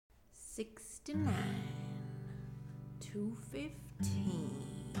69, 215,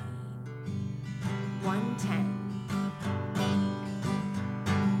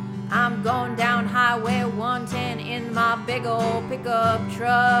 110. I'm going down Highway 110 in my big old pickup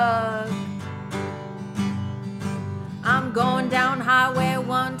truck. I'm going down Highway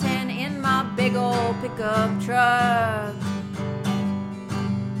 110 in my big old pickup truck.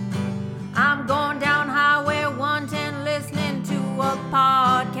 I'm going down Highway 110 listening to a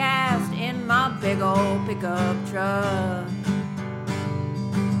podcast in my big old pickup truck.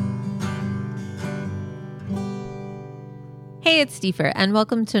 Hey, it's Stefer, and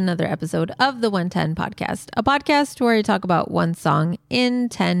welcome to another episode of the 110 Podcast, a podcast where I talk about one song in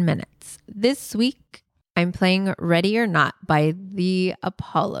 10 minutes. This week, I'm playing Ready or Not by the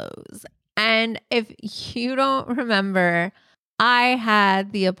Apollos. And if you don't remember, I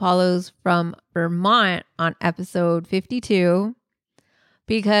had the Apollos from Vermont on episode 52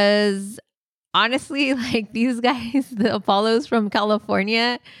 because honestly, like these guys, the Apollos from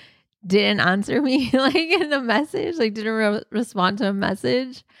California, didn't answer me like in the message, like didn't respond to a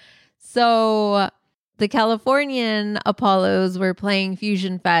message. So the Californian Apollos were playing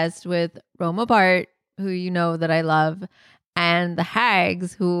Fusion Fest with Roma Bart, who you know that I love, and the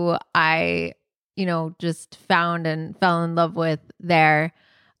Hags, who I just found and fell in love with there.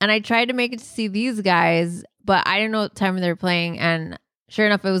 And I tried to make it to see these guys, but I didn't know what time they were playing. And sure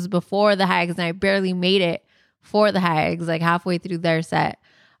enough, it was before the Hags, and I barely made it for the Hags, like halfway through their set.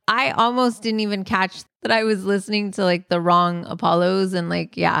 I almost didn't even catch that I was listening to like the wrong Apollos. And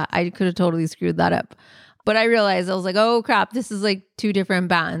like, yeah, I could have totally screwed that up. But I realized, I was like, oh crap, this is like two different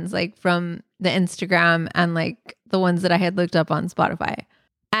bands, like from the Instagram and like the ones that I had looked up on Spotify.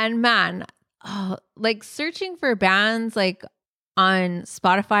 And man, like searching for bands like on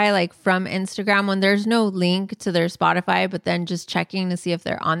Spotify, like from Instagram, when there's no link to their Spotify, but then just checking to see if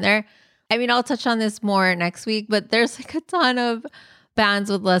they're on there. I mean, I'll touch on this more next week, but there's like a ton of bands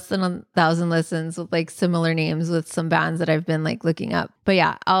with less than 1,000 listens with like similar names with some bands that I've been like looking up. But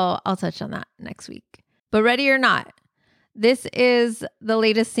yeah, I'll touch on that next week. But Ready or Not, this is the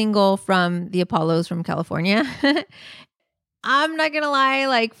latest single from the Apollos from California. I'm not going to lie,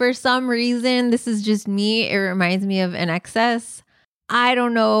 like for some reason, this is just me. It reminds me of INXS. I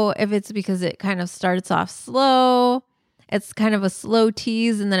don't know if it's because it kind of starts off slow. It's kind of a slow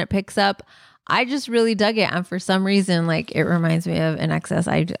tease and then it picks up. I just really dug it. And for some reason, like it reminds me of INXS.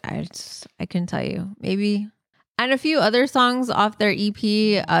 I couldn't tell you. Maybe. And a few other songs off their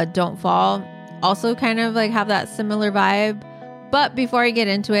EP, Don't Fall, also kind of like have that similar vibe. But before I get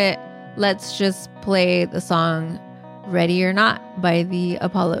into it, let's just play the song Ready or Not by the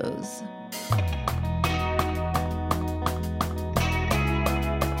Apollos.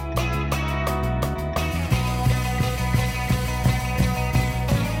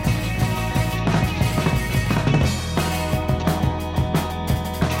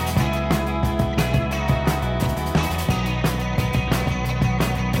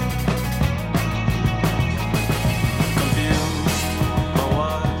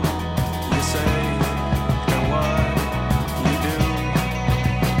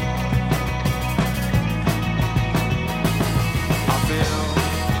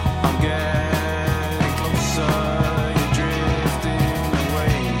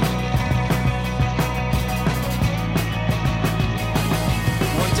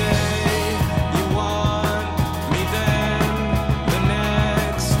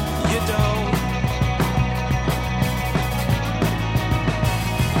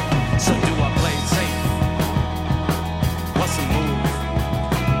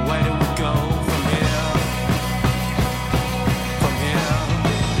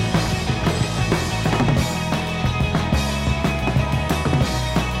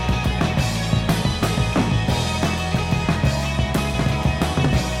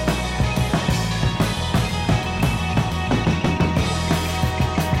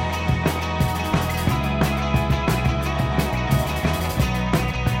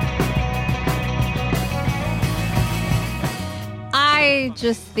 I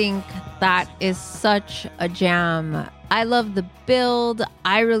just think that is such a jam. I love the build.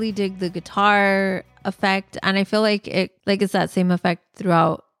 I really dig the guitar effect. And I feel like it's that same effect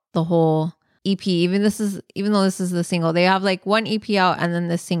throughout the whole EP. Even though this is the single, they have like one EP out and then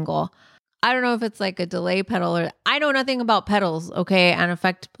this single. I don't know if it's like a delay pedal or I know nothing about pedals, okay? And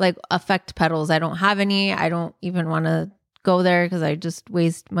effect pedals. I don't have any. I don't even want to go there because I just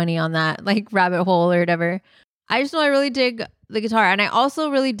waste money on that like rabbit hole or whatever. I just know I really dig the guitar, and I also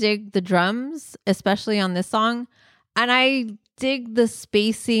really dig the drums, especially on this song. And I dig the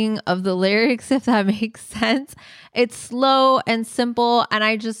spacing of the lyrics, if that makes sense. It's slow and simple, and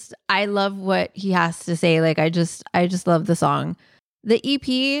I love what he has to say. Like I just love the song. The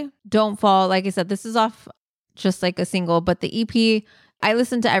EP, Don't Fall, like I said, this is off just like a single, but the EP, I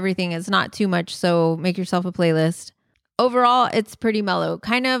listen to everything. It's not too much, so make yourself a playlist. Overall, it's pretty mellow,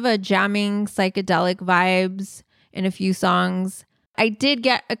 kind of a jamming psychedelic vibes in a few songs. I did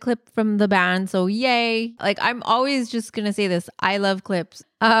get a clip from the band, so yay. Like, I'm always just going to say this. I love clips.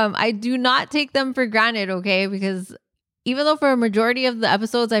 I do not take them for granted, okay? Because even though for a majority of the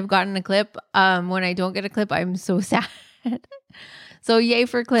episodes I've gotten a clip, when I don't get a clip, I'm so sad. So yay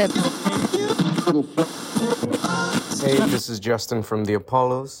for clips. Hey, this is Justin from The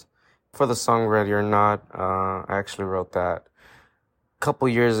Apollos. For the song Ready or Not, I actually wrote that a couple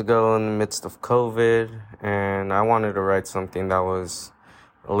years ago in the midst of COVID, and I wanted to write something that was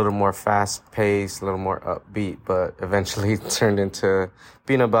a little more fast-paced, a little more upbeat, but eventually turned into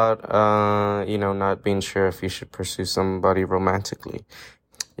being about, not being sure if you should pursue somebody romantically.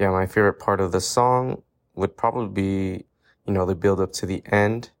 Yeah, my favorite part of the song would probably be, the build-up to the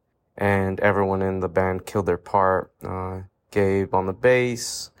end, and everyone in the band killed their part. Gabe on the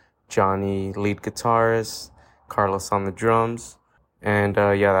bass, Johnny, lead guitarist, Carlos on the drums. And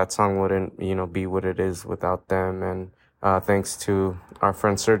that song wouldn't, be what it is without them. And thanks to our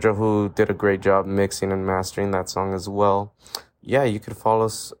friend Sergio, who did a great job mixing and mastering that song as well. Yeah, you could follow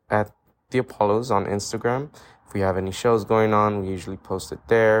us at The Apollos on Instagram. If we have any shows going on, we usually post it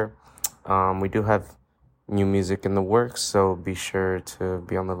there. We do have new music in the works, so be sure to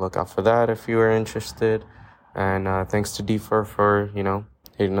be on the lookout for that if you are interested. And thanks to Defer for,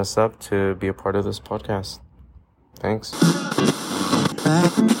 hitting us up to be a part of this podcast. Thanks.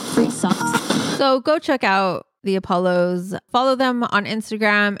 So go check out The Apollos. Follow them on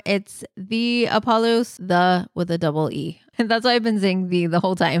Instagram. It's The Apollos, the with a double E. And that's why I've been saying the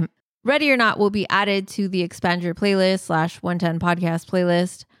whole time. Ready or Not will be added to the Expand Your Playlist /110 podcast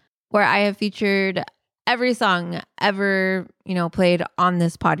playlist, where I have featured every song ever, played on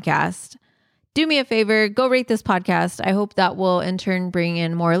this podcast. Do me a favor, go rate this podcast. I hope that will in turn bring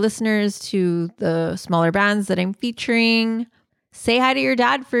in more listeners to the smaller bands that I'm featuring. Say hi to your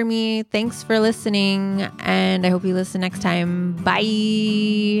dad for me. Thanks for listening, and I hope you listen next time.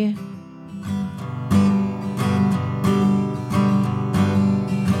 Bye.